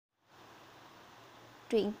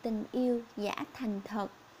Truyện tình yêu giả thành thật.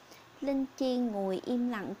 Linh Chi ngồi im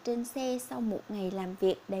lặng trên xe sau một ngày làm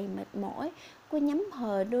việc đầy mệt mỏi. Cô nhắm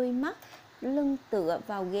hờ đôi mắt, lưng tựa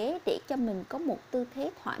vào ghế để cho mình có một tư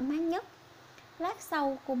thế thoải mái nhất. Lát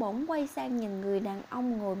sau cô bỗng quay sang nhìn người đàn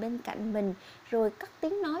ông ngồi bên cạnh mình, rồi cất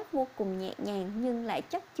tiếng nói vô cùng nhẹ nhàng nhưng lại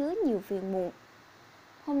chất chứa nhiều phiền muộn.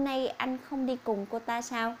 Hôm nay anh không đi cùng cô ta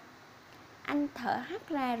sao? Anh thở hắt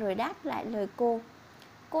ra rồi đáp lại lời cô.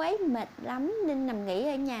 Cô ấy mệt lắm nên nằm nghỉ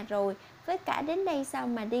ở nhà rồi, với cả đến đây sao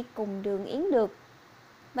mà đi cùng Đường Yến được.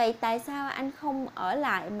 Vậy tại sao anh không ở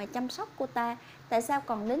lại mà chăm sóc cô ta? Tại sao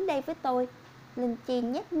còn đến đây với tôi? Linh Chi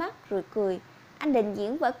nhếch mắt rồi cười. Anh định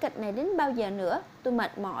diễn vở kịch này đến bao giờ nữa? Tôi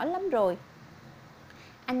mệt mỏi lắm rồi.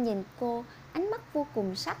 Anh nhìn cô, ánh mắt vô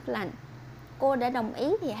cùng sắc lạnh. Cô đã đồng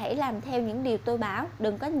ý thì hãy làm theo những điều tôi bảo,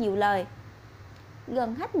 đừng có nhiều lời.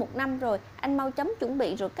 Gần hết 1 năm rồi, anh mau chóng chuẩn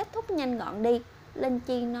bị rồi kết thúc nhanh gọn đi. Linh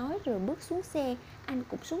Chi nói rồi bước xuống xe, anh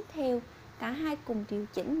cũng xuống theo. Cả hai cùng điều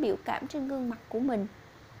chỉnh biểu cảm trên gương mặt của mình.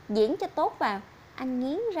 Diễn cho tốt vào, anh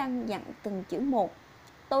nghiến răng dặn từng chữ một.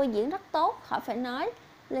 Tôi diễn rất tốt, khỏi phải nói.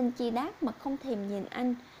 Linh Chi đáp mà không thèm nhìn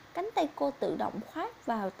anh. Cánh tay cô tự động khoác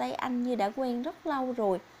vào tay anh như đã quen rất lâu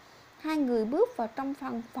rồi. Hai người bước vào trong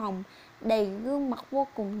văn phòng, đầy gương mặt vô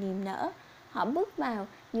cùng niềm nở. Họ bước vào,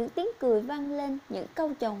 những tiếng cười vang lên, những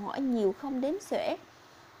câu chào hỏi nhiều không đếm xuể.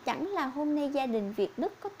 Chẳng là hôm nay gia đình Việt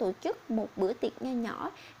Đức có tổ chức một bữa tiệc nho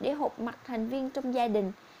nhỏ để họp mặt thành viên trong gia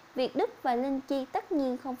đình. Việt Đức và Linh Chi tất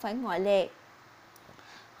nhiên không phải ngoại lệ.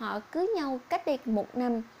 Họ cưới nhau cách đây 1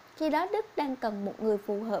 năm. Khi đó Đức đang cần một người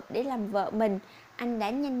phù hợp để làm vợ mình. Anh đã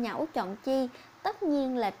nhanh nhảu chọn Chi. Tất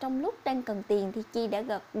nhiên là trong lúc đang cần tiền thì Chi đã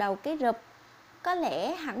gật đầu cái rụp. Có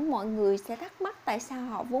lẽ hẳn mọi người sẽ thắc mắc tại sao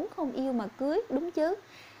họ vốn không yêu mà cưới, đúng chứ?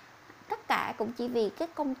 Tất cả cũng chỉ vì cái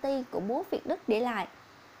công ty của bố Việt Đức để lại.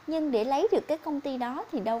 Nhưng để lấy được cái công ty đó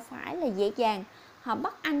thì đâu phải là dễ dàng. Họ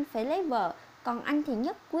bắt anh phải lấy vợ, còn anh thì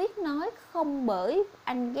nhất quyết nói không, bởi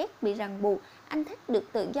anh ghét bị ràng buộc. Anh thích được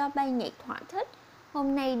tự do bay nhảy thỏa thích.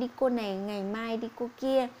 Hôm nay đi cô này, ngày mai đi cô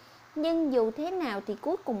kia. Nhưng dù thế nào thì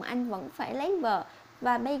cuối cùng anh vẫn phải lấy vợ.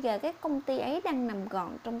 Và bây giờ cái công ty ấy đang nằm gọn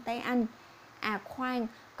trong tay anh. À khoan,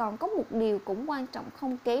 còn có một điều cũng quan trọng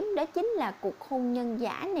không kém, đó chính là cuộc hôn nhân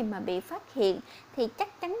giả này mà bị phát hiện thì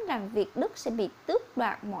chắc chắn rằng Việt Đức sẽ bị tước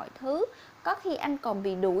đoạt mọi thứ, có khi anh còn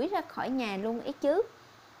bị đuổi ra khỏi nhà luôn ấy chứ.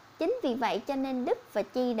 Chính vì vậy cho nên Đức và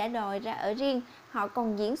Chi đã đòi ra ở riêng. Họ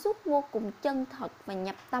còn diễn xuất vô cùng chân thật và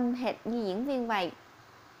nhập tâm hệt như diễn viên vậy.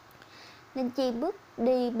 Linh Chi bước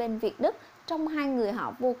đi bên Việt Đức, trong hai người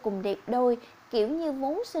họ vô cùng đẹp đôi, kiểu như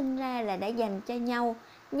vốn sinh ra là đã dành cho nhau.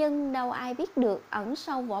 Nhưng đâu ai biết được ẩn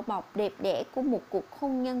sau vỏ bọc đẹp đẽ của một cuộc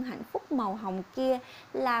hôn nhân hạnh phúc màu hồng kia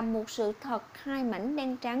là một sự thật hai mảnh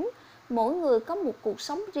đen trắng. Mỗi người có một cuộc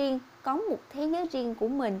sống riêng, có một thế giới riêng của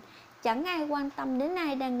mình. Chẳng ai quan tâm đến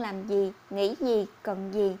ai đang làm gì, nghĩ gì, cần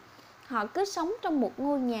gì. Họ cứ sống trong một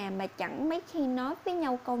ngôi nhà mà chẳng mấy khi nói với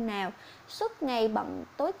nhau câu nào. Suốt ngày bận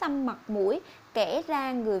tối tăm mặt mũi, kẻ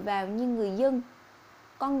ra người vào như người dân.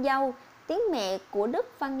 Con dâu, tiếng mẹ của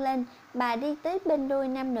Đức vang lên. Bà đi tới bên đôi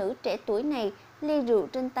nam nữ trẻ tuổi này, ly rượu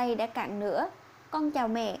trên tay đã cạn nửa. Con chào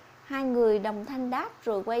mẹ. Hai người đồng thanh đáp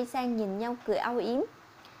rồi quay sang nhìn nhau cười âu yếm.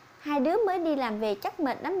 Hai đứa mới đi làm về chắc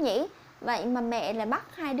mệt lắm nhỉ? Vậy mà mẹ lại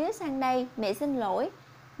bắt hai đứa sang đây, mẹ xin lỗi.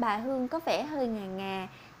 Bà Hương có vẻ hơi ngà ngà.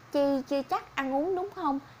 Chi chưa chắc ăn uống đúng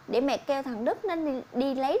không? Để mẹ kêu thằng Đức nó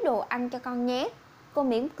đi lấy đồ ăn cho con nhé. Cô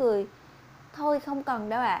mỉm cười. Thôi không cần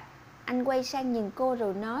đâu ạ. Anh quay sang nhìn cô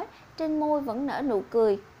rồi nói, trên môi vẫn nở nụ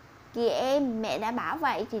cười. Kìa em, mẹ đã bảo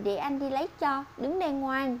vậy thì để anh đi lấy cho. Đứng đây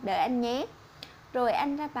ngoan, đợi anh nhé. Rồi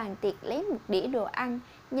anh ra bàn tiệc lấy một đĩa đồ ăn.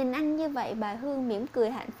 Nhìn anh như vậy bà Hương mỉm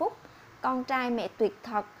cười hạnh phúc. Con trai mẹ tuyệt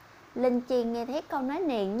thật. Linh Chi nghe thấy câu nói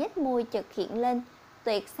này nhếch môi chợt hiện lên.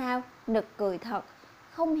 Tuyệt sao? Nực cười thật.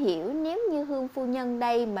 Không hiểu nếu như Hương phu nhân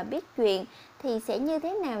đây mà biết chuyện thì sẽ như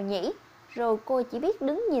thế nào nhỉ? Rồi cô chỉ biết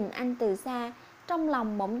đứng nhìn anh từ xa. Trong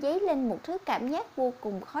lòng bỗng dấy lên một thứ cảm giác vô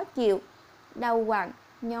cùng khó chịu. Đau quặn,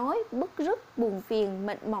 nhói, bứt rứt, buồn phiền,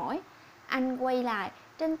 mệt mỏi. Anh quay lại,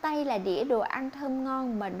 trên tay là đĩa đồ ăn thơm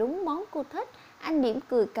ngon mà đúng món cô thích. Anh mỉm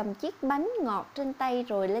cười cầm chiếc bánh ngọt trên tay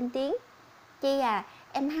rồi lên tiếng. Chi à,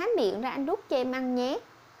 em há miệng ra anh đút cho em ăn nhé.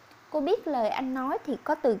 Cô biết lời anh nói thì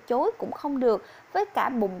có từ chối cũng không được. Với cả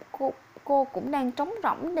bụng cô cũng đang trống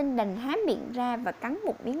rỗng nên đành há miệng ra và cắn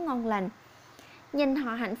một miếng ngon lành. Nhìn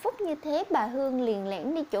họ hạnh phúc như thế, bà Hương liền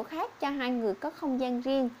lẻn đi chỗ khác cho hai người có không gian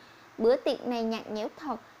riêng. Bữa tiệc này nhạt nhẽo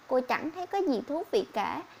thật, cô chẳng thấy có gì thú vị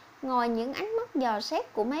cả. Ngoài những ánh mắt dò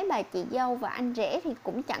xét của mấy bà chị dâu và anh rể thì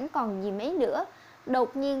cũng chẳng còn gì mấy nữa.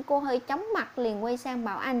 Đột nhiên cô hơi chóng mặt liền quay sang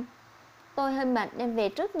bảo anh. Tôi hơi mệt nên về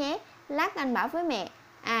trước nhé, lát anh bảo với mẹ.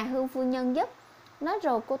 À Hương phu nhân giúp. Nói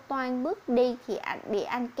rồi cô toan bước đi thì bị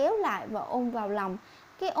anh kéo lại và ôm vào lòng.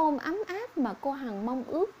 Cái ôm ấm áp mà cô hằng mong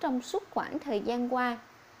ước trong suốt khoảng thời gian qua.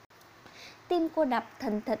 Tim cô đập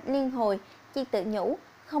thình thịch liên hồi. Chi tự nhủ,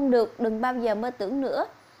 không được, đừng bao giờ mơ tưởng nữa.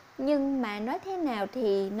 Nhưng mà nói thế nào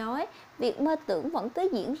thì nói, việc mơ tưởng vẫn cứ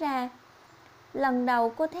diễn ra. Lần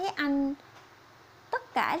đầu cô thấy anh,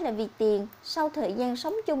 tất cả là vì tiền. Sau thời gian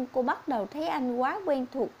sống chung, cô bắt đầu thấy anh quá quen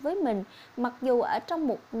thuộc với mình. Mặc dù ở trong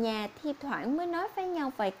một nhà thi thoảng mới nói với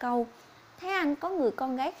nhau vài câu. Thấy anh có người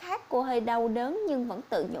con gái khác, cô hơi đau đớn nhưng vẫn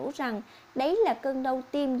tự nhủ rằng đấy là cơn đau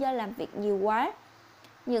tim do làm việc nhiều quá.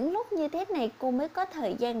 Những lúc như thế này cô mới có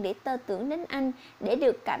thời gian để tơ tưởng đến anh, để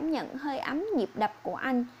được cảm nhận hơi ấm nhịp đập của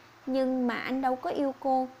anh. Nhưng mà anh đâu có yêu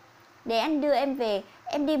cô. Để anh đưa em về,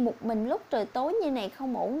 em đi một mình lúc trời tối như này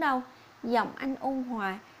không ổn đâu. Giọng anh ôn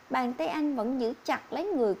hòa, bàn tay anh vẫn giữ chặt lấy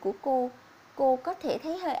người của cô. Cô có thể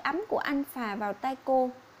thấy hơi ấm của anh phà vào tay cô.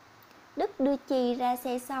 Đức đưa Chi ra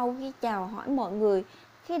xe sau khi chào hỏi mọi người.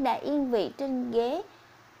 Khi đã yên vị trên ghế,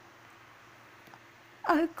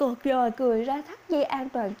 anh cột dòi cười ra thắt dây an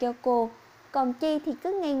toàn cho cô. Còn Chi thì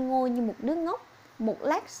cứ ngây ngô như một đứa ngốc. Một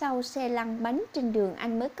lát sau xe lăn bánh trên đường,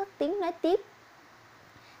 anh mới cất tiếng nói tiếp.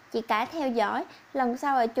 Chị cả theo dõi, lần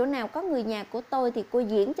sau ở chỗ nào có người nhà của tôi thì cô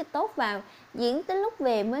diễn cho tốt vào. Diễn tới lúc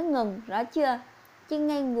về mới ngừng, rõ chưa? Chi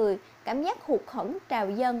ngây người, cảm giác hụt hẫng trào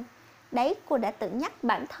dâng. Đấy, cô đã tự nhắc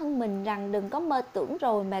bản thân mình rằng đừng có mơ tưởng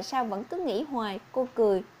rồi mà sao vẫn cứ nghĩ hoài. Cô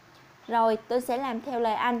cười. Rồi, tôi sẽ làm theo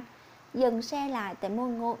lời anh. Dừng xe lại tại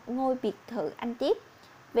một ngôi biệt thự, anh tiếp.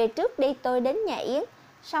 Về trước đi, tôi đến nhà Yến.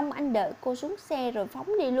 Xong anh đợi cô xuống xe rồi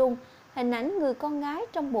phóng đi luôn. Hình ảnh người con gái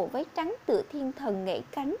trong bộ váy trắng tựa thiên thần gãy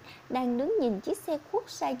cánh đang đứng nhìn chiếc xe khuất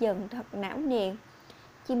xa dần thật não nề.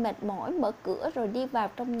 Chi mệt mỏi mở cửa rồi đi vào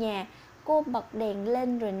trong nhà. Cô bật đèn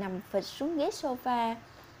lên rồi nằm phịch xuống ghế sofa.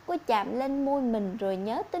 Cô chạm lên môi mình rồi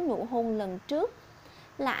nhớ tới nụ hôn lần trước.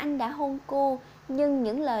 Là anh đã hôn cô, nhưng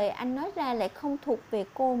những lời anh nói ra lại không thuộc về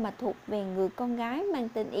cô mà thuộc về người con gái mang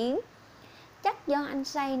tên Yến. Chắc do anh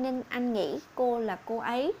say nên anh nghĩ cô là cô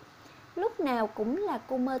ấy. Lúc nào cũng là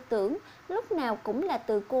cô mơ tưởng, lúc nào cũng là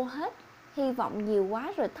từ cô hết. Hy vọng nhiều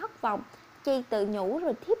quá rồi thất vọng. Chi tự nhủ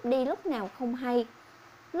rồi thiếp đi lúc nào không hay.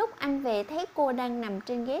 Lúc anh về thấy cô đang nằm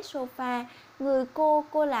trên ghế sofa, người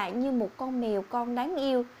cô lại như một con mèo con đáng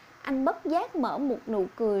yêu. Anh bất giác mở một nụ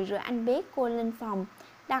cười rồi anh bế cô lên phòng,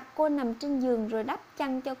 đặt cô nằm trên giường rồi đắp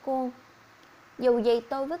chăn cho cô. Dù gì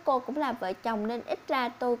tôi với cô cũng là vợ chồng nên ít ra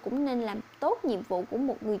tôi cũng nên làm tốt nhiệm vụ của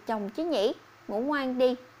một người chồng chứ nhỉ. Ngủ ngoan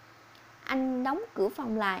đi. Anh đóng cửa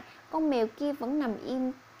phòng lại, con mèo kia vẫn nằm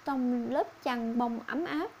im trong lớp chăn bông ấm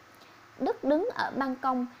áp. Đức đứng ở ban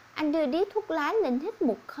công, anh đưa điếu thuốc lá lên hít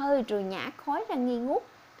một hơi rồi nhả khói ra nghi ngút.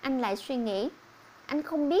 Anh lại suy nghĩ, anh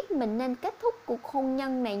không biết mình nên kết thúc cuộc hôn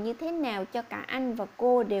nhân này như thế nào cho cả anh và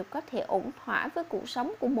cô đều có thể ổn thỏa với cuộc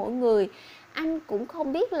sống của mỗi người. Anh cũng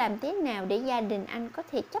không biết làm thế nào để gia đình anh có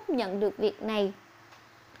thể chấp nhận được việc này.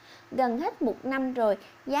 Gần hết một năm rồi,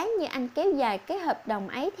 giá như anh kéo dài cái hợp đồng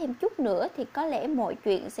ấy thêm chút nữa thì có lẽ mọi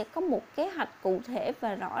chuyện sẽ có một kế hoạch cụ thể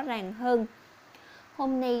và rõ ràng hơn.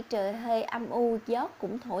 Hôm nay trời hơi âm u, gió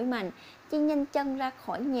cũng thổi mạnh. Chi nhanh chân ra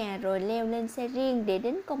khỏi nhà rồi leo lên xe riêng để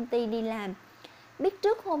đến công ty đi làm. Biết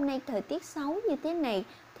trước hôm nay thời tiết xấu như thế này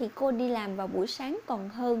thì cô đi làm vào buổi sáng còn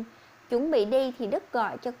hơn. Chuẩn bị đi thì Đức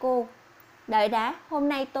gọi cho cô. Đợi đã, hôm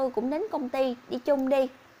nay tôi cũng đến công ty, đi chung đi.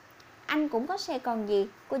 Anh cũng có xe còn gì?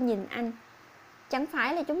 Cô nhìn anh. Chẳng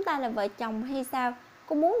phải là chúng ta là vợ chồng hay sao?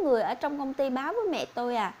 Cô muốn người ở trong công ty báo với mẹ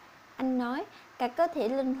tôi à? Anh nói, cả cơ thể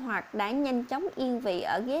linh hoạt đã nhanh chóng yên vị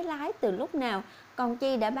ở ghế lái từ lúc nào, còn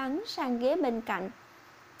Chi đã bắn sang ghế bên cạnh.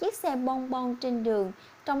 Chiếc xe bon bon trên đường,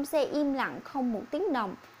 trong xe im lặng không một tiếng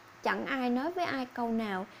động. Chẳng ai nói với ai câu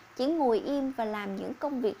nào, chỉ ngồi im và làm những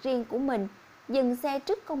công việc riêng của mình. Dừng xe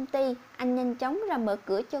trước công ty, anh nhanh chóng ra mở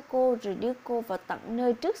cửa cho cô rồi đưa cô vào tận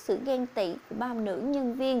nơi trước sự ghen tị của bao nữ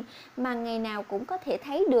nhân viên mà ngày nào cũng có thể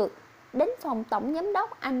thấy được. Đến phòng tổng giám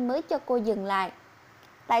đốc anh mới cho cô dừng lại.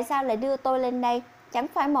 Tại sao lại đưa tôi lên đây? Chẳng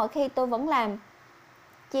phải mọi khi tôi vẫn làm.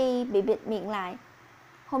 Chi bị bịt miệng lại.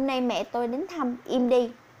 Hôm nay mẹ tôi đến thăm, im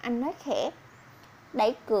đi, anh nói khẽ.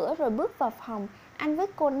 Đẩy cửa rồi bước vào phòng, anh với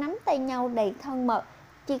cô nắm tay nhau đầy thân mật.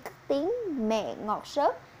 Chi cất tiếng mẹ ngọt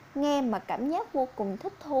xớt, nghe mà cảm giác vô cùng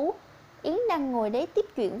thích thú. Yến đang ngồi đấy tiếp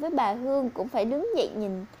chuyện với bà Hương cũng phải đứng dậy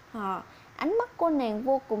nhìn họ. Ánh mắt cô nàng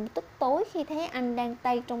vô cùng tức tối khi thấy anh đang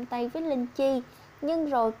tay trong tay với Linh Chi. Nhưng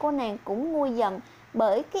rồi cô nàng cũng nguôi giận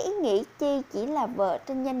bởi cái ý nghĩ Chi chỉ là vợ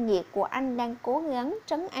trên danh nghĩa của anh đang cố gắng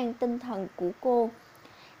trấn an tinh thần của cô.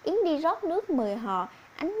 Yến đi rót nước mời họ,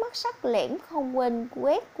 ánh mắt sắc lẻm không quên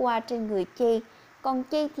quét qua trên người Chi. Còn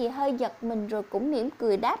Chi thì hơi giật mình rồi cũng mỉm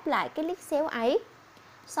cười đáp lại cái liếc xéo ấy.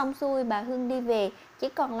 Xong xuôi bà Hương đi về, chỉ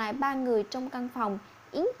còn lại ba người trong căn phòng.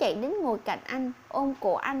 Yến chạy đến ngồi cạnh anh, ôm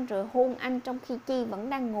cổ anh rồi hôn anh trong khi Chi vẫn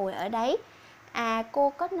đang ngồi ở đấy. À, cô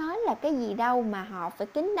có nói là cái gì đâu mà họ phải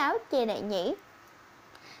kín đáo che đậy nhỉ?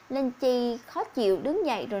 Linh Chi khó chịu đứng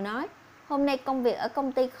dậy rồi nói, hôm nay công việc ở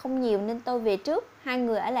công ty không nhiều nên tôi về trước, hai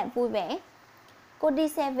người ở lại vui vẻ. Cô đi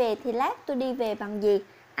xe về thì lát tôi đi về bằng gì?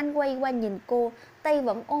 Anh quay qua nhìn cô, tay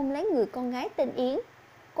vẫn ôm lấy người con gái tên Yến.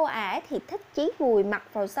 Cô ả thì thích chí vùi mặt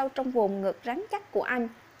vào sâu trong vòng ngực rắn chắc của anh.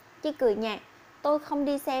 Chi cười nhạt, tôi không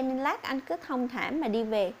đi xe nên lát anh cứ thong thả mà đi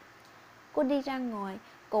về. Cô đi ra ngoài,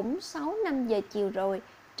 cũng 6-5 giờ chiều rồi,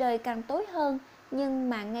 trời càng tối hơn, nhưng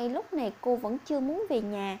mà ngay lúc này cô vẫn chưa muốn về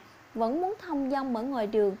nhà, vẫn muốn thông dong ở ngoài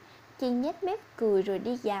đường. Chi nhếch mép cười rồi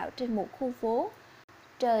đi dạo trên một khu phố.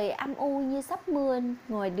 Trời âm u như sắp mưa,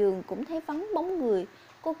 ngoài đường cũng thấy vắng bóng người.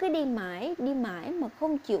 Cô cứ đi mãi mà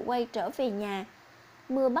không chịu quay trở về nhà.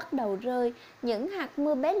 Mưa bắt đầu rơi, những hạt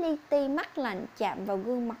mưa bé li ti mát lạnh chạm vào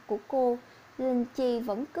gương mặt của cô. Linh Chi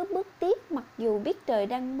vẫn cứ bước tiếp mặc dù biết trời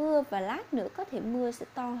đang mưa và lát nữa có thể mưa sẽ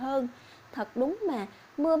to hơn. Thật đúng mà,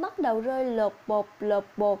 mưa bắt đầu rơi lộp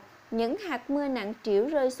bột. Những hạt mưa nặng trĩu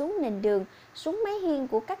rơi xuống nền đường, xuống mái hiên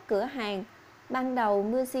của các cửa hàng. Ban đầu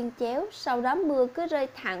mưa xiên chéo, sau đó mưa cứ rơi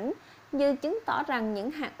thẳng, như chứng tỏ rằng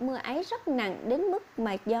những hạt mưa ấy rất nặng đến mức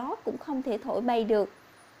mà gió cũng không thể thổi bay được.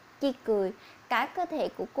 Chi cười, cả cơ thể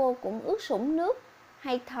của cô cũng ướt sũng nước.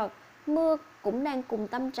 Hay thật, mưa cũng đang cùng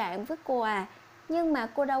tâm trạng với cô à. Nhưng mà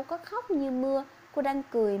cô đâu có khóc như mưa, cô đang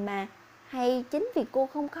cười mà. Hay chính vì cô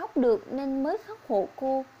không khóc được nên mới khóc hộ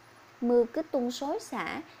cô. Mưa cứ tuôn xối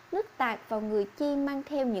xả, nước tạt vào người Chi mang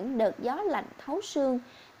theo những đợt gió lạnh thấu xương.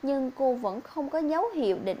 Nhưng cô vẫn không có dấu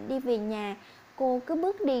hiệu định đi về nhà. Cô cứ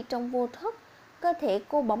bước đi trong vô thức. Cơ thể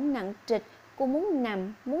cô bỗng nặng trịch, cô muốn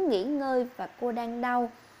nằm, muốn nghỉ ngơi và cô đang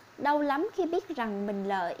đau. Đau lắm khi biết rằng mình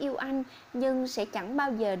lỡ yêu anh nhưng sẽ chẳng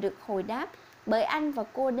bao giờ được hồi đáp, bởi anh và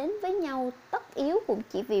cô đến với nhau tất yếu cũng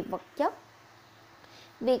chỉ vì vật chất.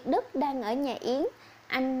 Việt Đức đang ở nhà Yến,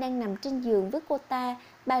 anh đang nằm trên giường với cô ta,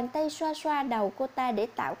 bàn tay xoa xoa đầu cô ta để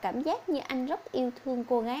tạo cảm giác như anh rất yêu thương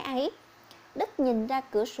cô gái ấy. Đức nhìn ra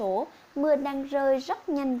cửa sổ, mưa đang rơi rất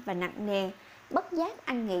nhanh và nặng nề. Bất giác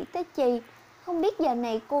anh nghĩ tới Chi. Không biết giờ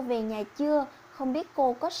này cô về nhà chưa? Không biết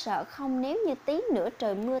cô có sợ không nếu như tí nữa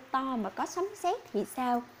trời mưa to mà có sấm sét thì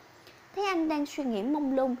sao? Thấy anh đang suy nghĩ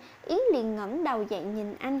mông lung, Yến liền ngẩng đầu dậy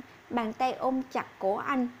nhìn anh, bàn tay ôm chặt cổ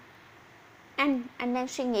anh. Anh đang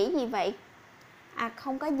suy nghĩ gì vậy? À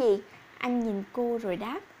không có gì, anh nhìn cô rồi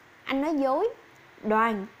đáp. Anh nói dối.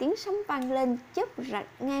 Đoàn, tiếng sấm vang lên, chớp rạch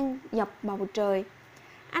ngang dọc bầu trời.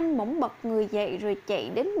 Anh bỗng bật người dậy rồi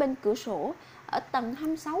chạy đến bên cửa sổ. Ở tầng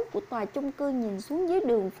 26 của tòa chung cư nhìn xuống dưới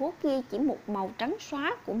đường phố kia chỉ một màu trắng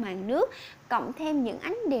xóa của màn nước, cộng thêm những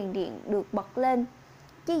ánh đèn điện được bật lên.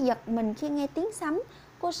 Chi giật mình khi nghe tiếng sấm.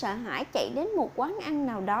 Cô sợ hãi chạy đến một quán ăn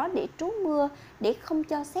nào đó để trú mưa, để không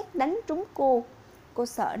cho sét đánh trúng cô. Cô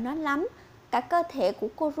sợ nó lắm. Cả cơ thể của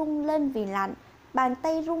cô rung lên vì lạnh. Bàn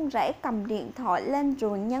tay run rẩy cầm điện thoại lên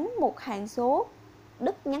rồi nhấn một hàng số.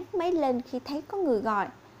 Đức nhấc máy lên khi thấy có người gọi.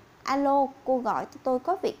 Alo, cô gọi cho tôi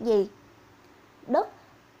có việc gì? Đức,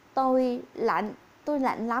 tôi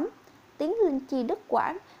lạnh lắm. Tiếng Linh Chi đứt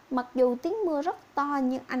quãng. Mặc dù tiếng mưa rất to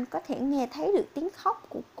nhưng anh có thể nghe thấy được tiếng khóc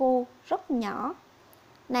của cô rất nhỏ.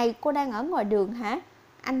 Này, cô đang ở ngoài đường hả?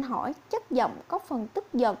 Anh hỏi, chất giọng có phần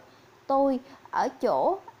tức giận. Tôi ở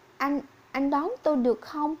chỗ, anh đón tôi được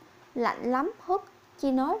không? Lạnh lắm Hức,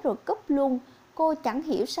 Chi nói rồi cúp luôn. Cô chẳng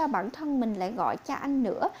hiểu sao bản thân mình lại gọi cho anh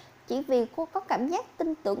nữa, chỉ vì cô có cảm giác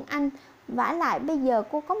tin tưởng anh. Vả lại bây giờ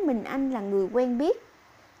cô có mình anh là người quen biết.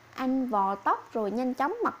 Anh vò tóc rồi nhanh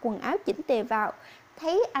chóng mặc quần áo chỉnh tề vào.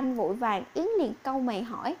 Thấy anh vội vàng, Yến liền cau mày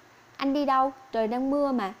hỏi. Anh đi đâu? Trời đang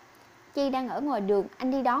mưa mà. Chi đang ở ngoài đường,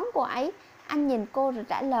 anh đi đón cô ấy. Anh nhìn cô rồi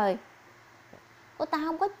trả lời. Cô ta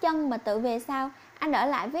không có chân mà tự về sao? Anh ở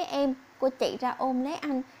lại với em. Cô chạy ra ôm lấy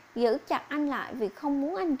anh, giữ chặt anh lại vì không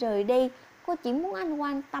muốn anh rời đi. Cô chỉ muốn anh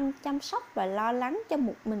quan tâm, chăm sóc và lo lắng cho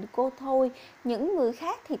một mình cô thôi. Những người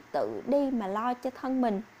khác thì tự đi mà lo cho thân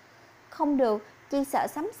mình. Không được, Chi sợ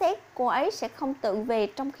sấm sét, cô ấy sẽ không tự về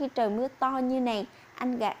trong khi trời mưa to như này.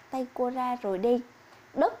 Anh gạt tay cô ra rồi đi.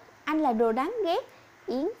 Đức, anh là đồ đáng ghét.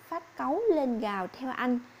 Yến phát cáu lên gào theo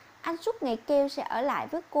anh. Anh suốt ngày kêu sẽ ở lại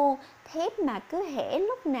với cô, thế mà cứ hễ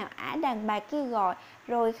lúc nào ả đàn bà kia gọi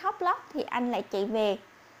rồi khóc lóc thì anh lại chạy về.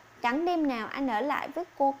 Chẳng đêm nào anh ở lại với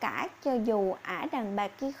cô cả, cho dù ả đàn bà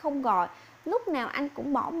kia không gọi. Lúc nào anh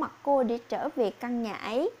cũng bỏ mặc cô để trở về căn nhà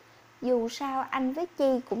ấy. Dù sao anh với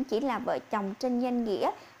Chi cũng chỉ là vợ chồng trên danh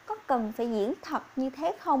nghĩa, có cần phải diễn thật như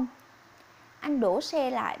thế không? Anh đổ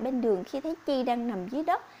xe lại bên đường khi thấy Chi đang nằm dưới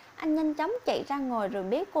đất. Anh nhanh chóng chạy ra ngoài rồi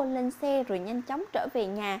bế cô lên xe rồi nhanh chóng trở về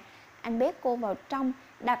nhà. Anh bế cô vào trong,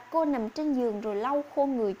 đặt cô nằm trên giường rồi lau khô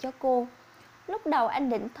người cho cô. Lúc đầu anh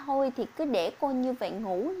định thôi thì cứ để cô như vậy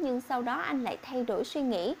ngủ, nhưng sau đó anh lại thay đổi suy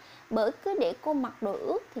nghĩ, bởi cứ để cô mặc đồ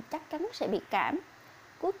ướt thì chắc chắn sẽ bị cảm.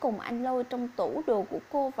 Cuối cùng anh lôi trong tủ đồ của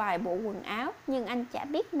cô vài bộ quần áo, nhưng anh chả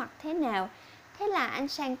biết mặc thế nào. Thế là anh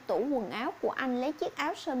sang tủ quần áo của anh lấy chiếc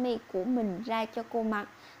áo sơ mi của mình ra cho cô mặc.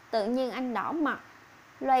 Tự nhiên anh đỏ mặt,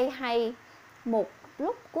 loay hay một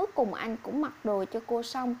lúc, cuối cùng anh cũng mặc đồ cho cô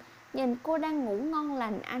xong. Nhìn cô đang ngủ ngon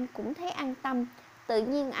lành, anh cũng thấy an tâm. Tự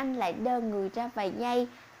nhiên anh lại đơ người ra vài giây.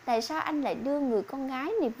 Tại sao anh lại đưa người con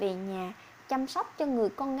gái này về nhà, chăm sóc cho người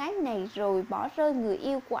con gái này rồi bỏ rơi người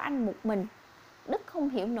yêu của anh một mình? Đức không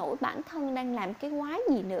hiểu nổi bản thân đang làm cái quái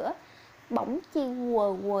gì nữa. Bỗng Chi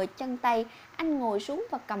quờ quờ chân tay, anh ngồi xuống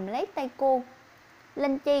và cầm lấy tay cô.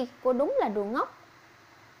 Linh Chi, cô đúng là đồ ngốc.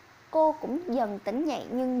 Cô cũng dần tỉnh dậy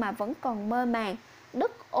nhưng mà vẫn còn mơ màng.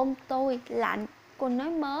 Đức ôm tôi, lạnh, cô nói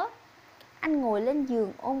mớ. Anh ngồi lên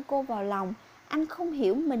giường ôm cô vào lòng. Anh không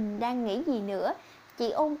hiểu mình đang nghĩ gì nữa, chỉ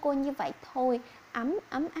ôm cô như vậy thôi, ấm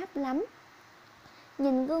áp lắm.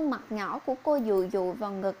 Nhìn gương mặt nhỏ của cô dụi dụi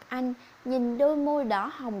vào ngực anh, nhìn đôi môi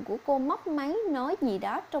đỏ hồng của cô mấp máy nói gì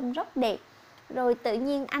đó trông rất đẹp. Rồi tự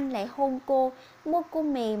nhiên anh lại hôn cô, môi cô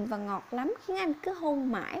mềm và ngọt lắm khiến anh cứ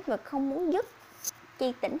hôn mãi và không muốn dứt.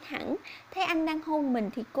 Chi tỉnh hẳn, thấy anh đang hôn mình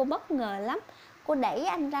thì cô bất ngờ lắm. Cô đẩy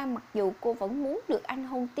anh ra mặc dù cô vẫn muốn được anh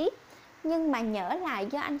hôn tiếp. Nhưng mà nhỡ lại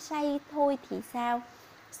do anh say thôi thì sao?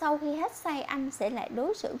 Sau khi hết say anh sẽ lại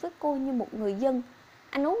đối xử với cô như một người dân.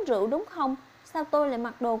 Anh uống rượu đúng không? Sao tôi lại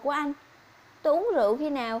mặc đồ của anh? Tôi uống rượu khi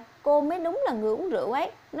nào? Cô mới đúng là người uống rượu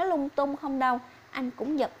ấy. Nó lung tung không đâu. Anh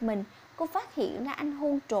cũng giật mình. Cô phát hiện ra anh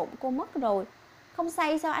hôn trộm cô mất rồi. Không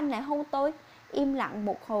say sao anh lại hôn tôi? Im lặng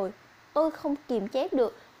một hồi. Tôi không kiềm chế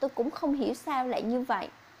được. Tôi cũng không hiểu sao lại như vậy.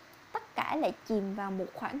 Tất cả lại chìm vào một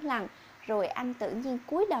khoảng lặng. Rồi anh tự nhiên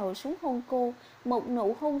cúi đầu xuống hôn cô. Một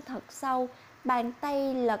nụ hôn thật sâu. Bàn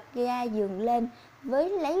tay lật ga giường lên với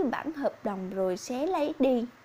lấy bản hợp đồng rồi xé lấy đi.